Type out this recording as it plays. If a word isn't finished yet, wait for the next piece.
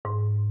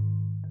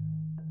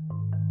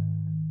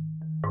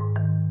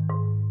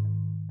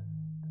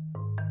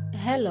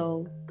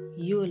Hello,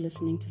 you are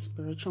listening to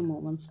Spiritual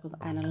Moments with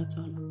Anna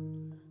Latola.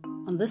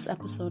 On this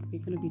episode, we're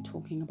going to be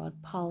talking about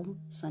Palm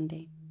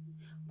Sunday.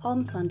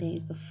 Palm Sunday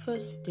is the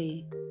first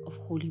day of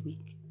Holy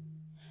Week.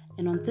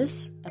 And on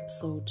this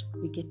episode,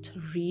 we get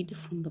to read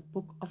from the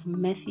book of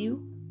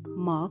Matthew,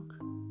 Mark,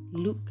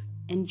 Luke,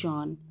 and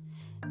John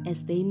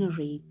as they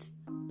narrate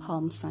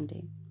Palm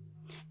Sunday.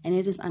 And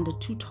it is under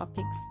two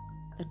topics: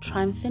 the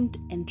triumphant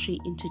entry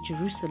into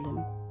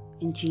Jerusalem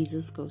and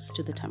Jesus goes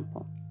to the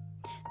temple.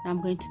 Now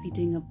I'm going to be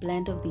doing a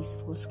blend of these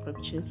four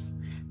scriptures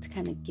to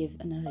kind of give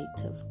a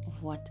narrative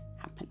of what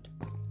happened.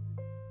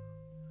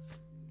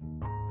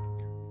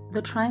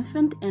 The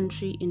triumphant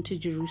entry into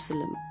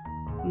Jerusalem,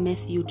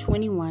 Matthew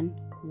 21,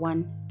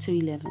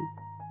 1-11.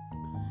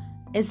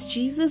 As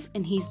Jesus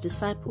and his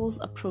disciples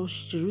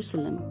approached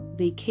Jerusalem,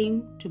 they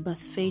came to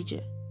Bethphage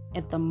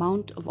at the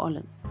Mount of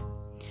Olives.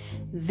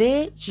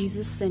 There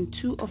Jesus sent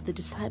two of the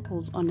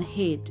disciples on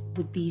ahead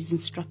with these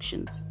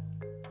instructions.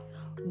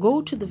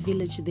 Go to the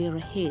village there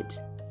ahead,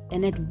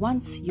 and at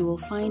once you will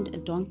find a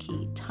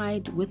donkey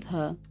tied with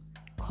her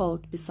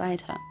colt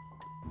beside her.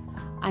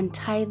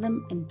 Untie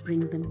them and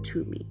bring them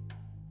to me.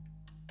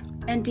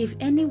 And if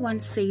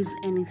anyone says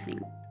anything,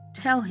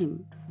 tell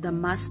him the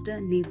master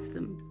needs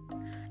them,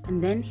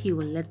 and then he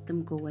will let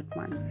them go at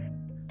once.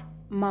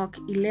 Mark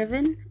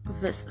 11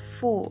 verse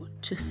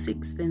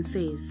 4-6 then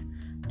says,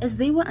 as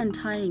they were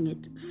untying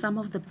it, some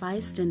of the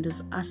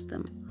bystanders asked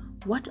them,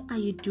 what are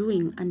you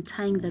doing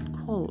untying that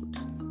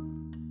colt?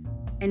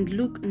 And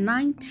Luke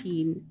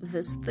 19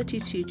 verse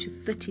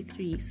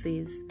 32-33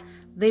 says,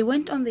 they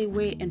went on their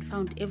way and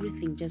found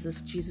everything just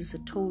as Jesus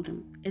had told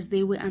them. As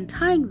they were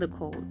untying the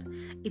colt,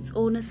 its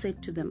owner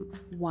said to them,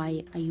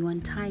 why are you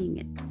untying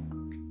it?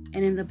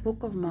 And in the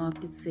book of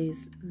Mark it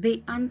says,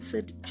 they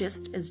answered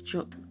just as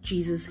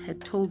Jesus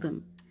had told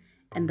them,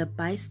 and the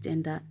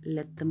bystander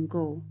let them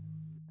go.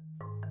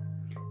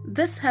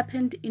 This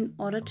happened in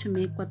order to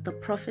make what the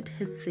prophet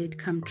had said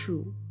come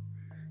true.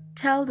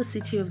 Tell the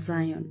city of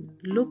Zion,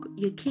 look,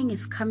 your king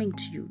is coming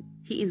to you.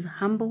 He is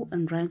humble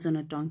and rides on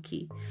a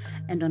donkey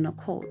and on a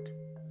colt,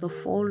 the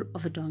foal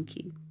of a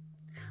donkey.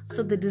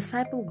 So the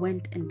disciple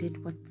went and did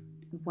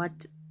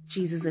what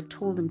Jesus had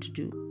told them to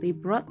do. They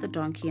brought the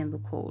donkey and the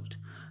colt,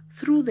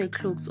 threw their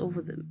cloaks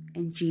over them,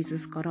 and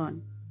Jesus got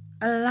on.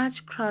 A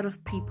large crowd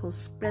of people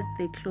spread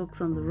their cloaks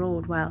on the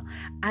road, while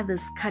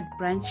others cut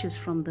branches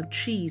from the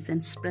trees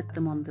and spread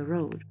them on the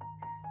road.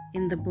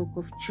 In the book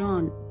of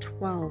John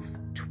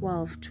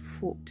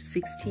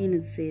 12:12-16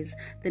 it says,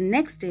 the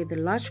next day the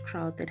large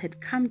crowd that had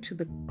come to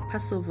the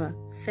Passover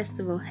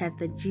festival heard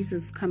that Jesus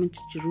was coming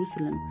to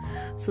Jerusalem,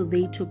 so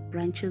they took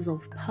branches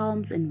of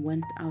palms and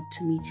went out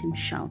to meet him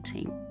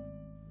shouting.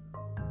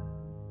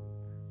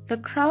 The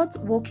crowds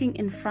walking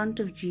in front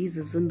of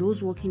Jesus and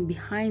those walking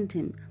behind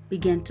him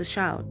began to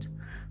shout,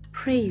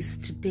 praise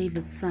to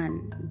David's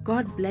son.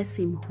 God bless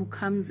him who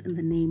comes in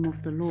the name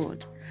of the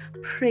Lord.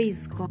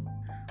 Praise God.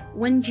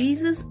 When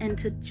Jesus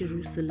entered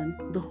Jerusalem,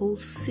 the whole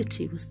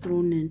city was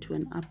thrown into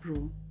an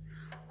uproar.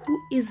 Who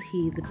is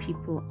he? The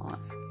people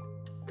asked.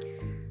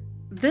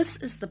 This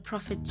is the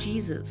prophet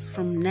Jesus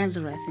from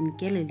Nazareth in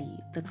Galilee,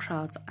 the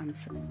crowds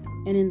answered.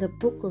 And in the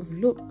book of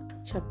Luke,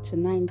 chapter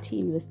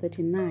 19, verse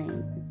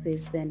 39, it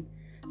says, then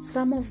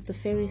some of the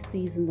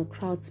Pharisees in the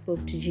crowd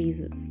spoke to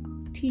Jesus.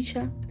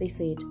 Teacher, they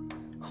said,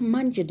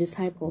 command your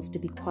disciples to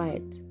be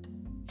quiet.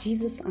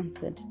 Jesus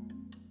answered,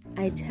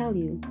 I tell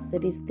you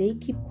that if they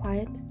keep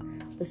quiet,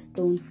 the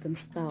stones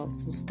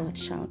themselves will start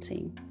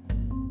shouting.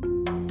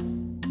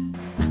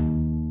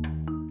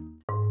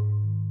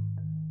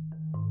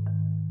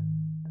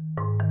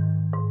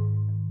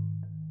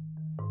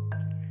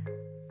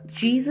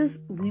 Jesus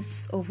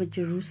weeps over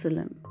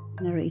Jerusalem,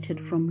 narrated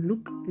from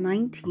Luke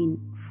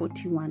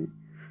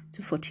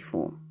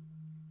 19:41-44.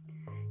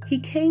 He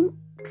came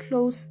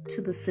close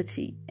to the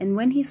city, and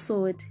when he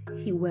saw it,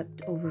 he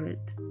wept over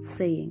it,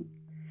 saying,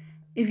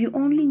 if you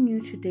only knew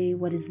today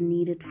what is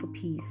needed for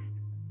peace,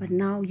 but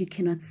now you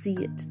cannot see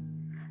it.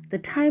 The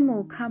time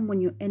will come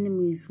when your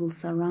enemies will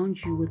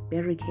surround you with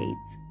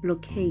barricades,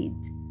 blockade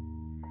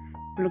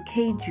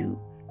you,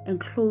 and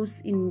close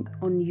in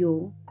on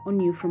you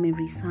from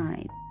every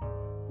side.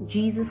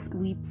 Jesus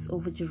weeps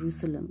over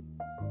Jerusalem.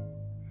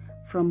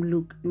 From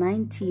Luke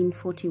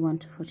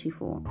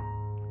 19:41-44.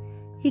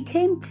 He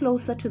came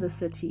closer to the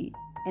city,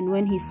 and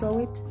when he saw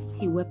it,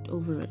 he wept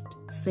over it,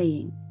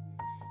 saying,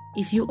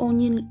 if you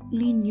only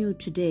knew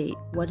today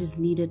what is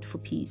needed for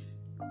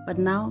peace, but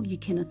now you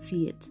cannot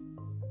see it.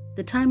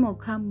 The time will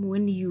come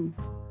when your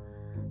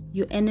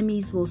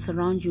enemies will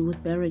surround you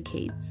with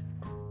barricades,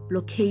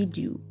 blockade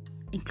you,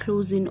 and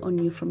close in on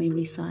you from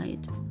every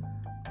side.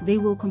 They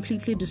will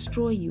completely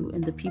destroy you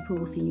and the people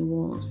within your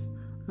walls.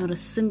 Not a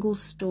single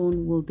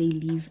stone will they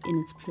leave in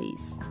its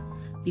place,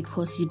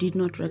 because you did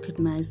not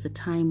recognize the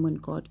time when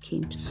God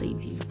came to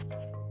save you.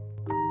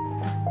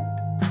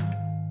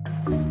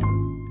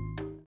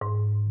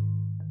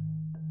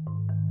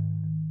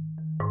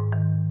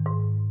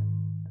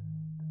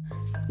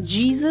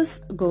 Jesus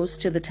goes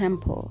to the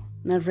temple,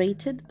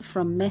 narrated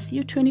from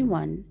Matthew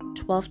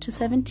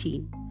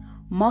 21:12-17,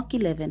 Mark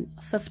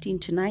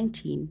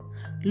 11:15-19,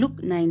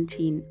 Luke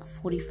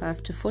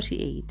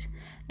 19:45-48,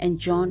 and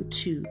John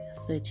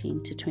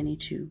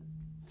 2:13-22.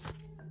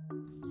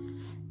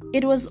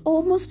 It was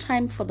almost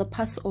time for the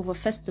Passover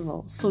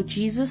festival, so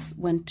Jesus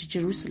went to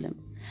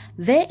Jerusalem.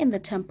 There in the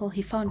temple,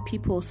 he found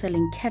people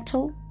selling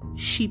cattle,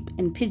 sheep,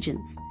 and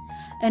pigeons,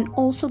 and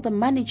also the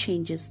money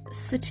changers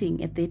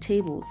sitting at their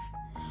tables.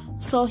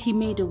 So he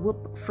made a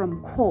whip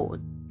from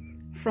cords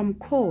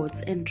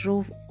and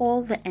drove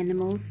all the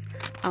animals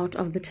out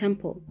of the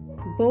temple,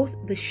 both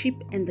the sheep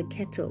and the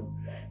cattle.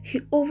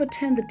 He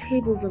overturned the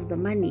tables of the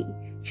money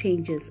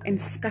changers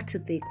and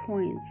scattered their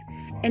coins,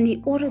 and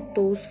he ordered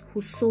those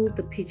who sold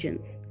the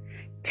pigeons,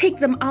 "Take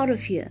them out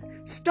of here.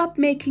 Stop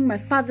making my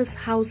father's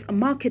house a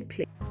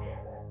marketplace."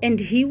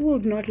 And he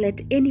would not let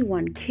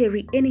anyone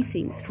carry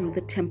anything through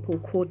the temple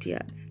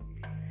courtyards.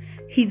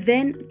 He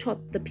then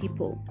taught the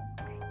people,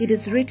 "It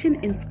is written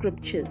in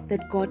scriptures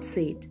that God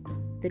said,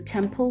 'The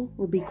temple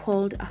will be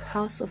called a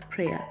house of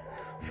prayer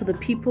for the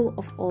people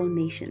of all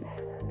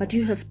nations,' but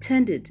you have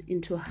turned it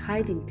into a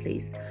hiding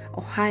place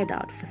or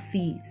hideout for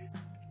thieves."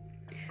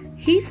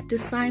 His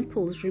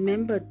disciples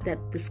remembered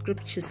that the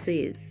scripture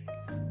says,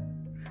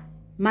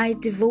 "My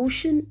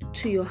devotion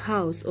to your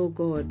house, O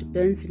God,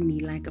 burns in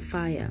me like a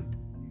fire."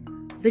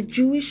 The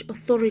Jewish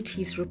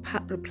authorities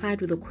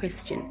replied with a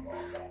question,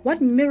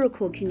 "What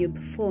miracle can you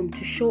perform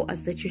to show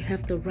us that you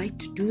have the right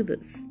to do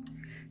this?"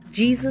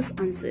 Jesus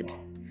answered,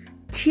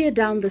 "Tear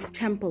down this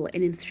temple,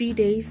 and in 3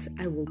 days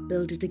I will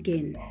build it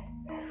again."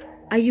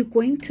 "Are you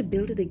going to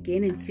build it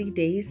again in 3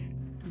 days?"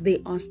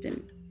 they asked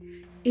him.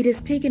 "It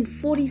has taken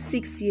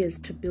 46 years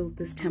to build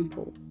this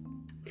temple."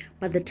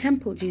 But the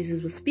temple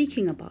Jesus was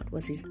speaking about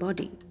was his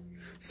body.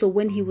 So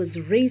when he was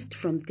raised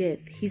from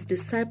death, his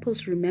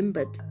disciples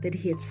remembered that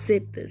he had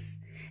said this,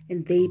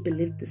 and they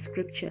believed the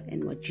scripture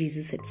and what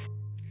Jesus had said.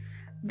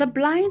 The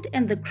blind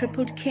and the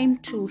crippled came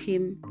to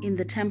him in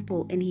the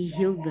temple, and he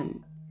healed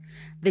them.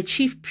 The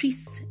chief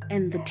priests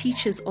and the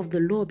teachers of the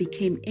law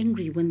became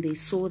angry when they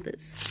saw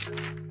this,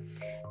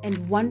 and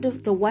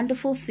the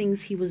wonderful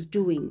things he was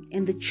doing,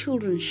 and the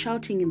children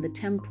shouting in the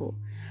temple,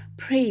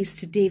 "Praise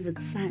to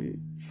David's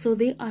son." So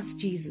they asked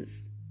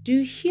Jesus, "Do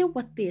you hear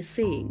what they are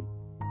saying?"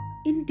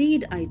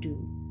 "Indeed I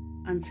do,"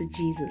 answered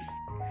Jesus.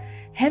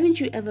 "Haven't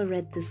you ever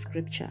read this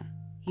scripture?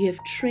 You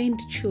have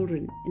trained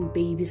children and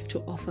babies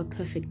to offer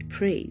perfect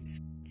praise."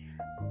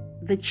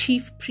 The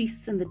chief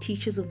priests and the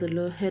teachers of the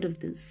law heard of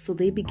this, so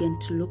they began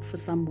to look for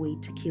some way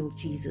to kill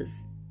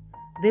Jesus.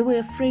 They were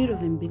afraid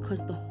of him because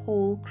the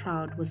whole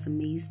crowd was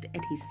amazed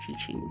at his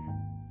teachings.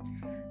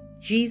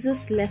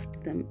 Jesus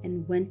left them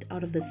and went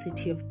out of the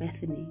city of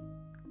Bethany,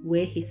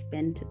 where he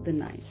spent the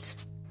night.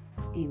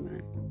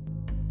 Amen.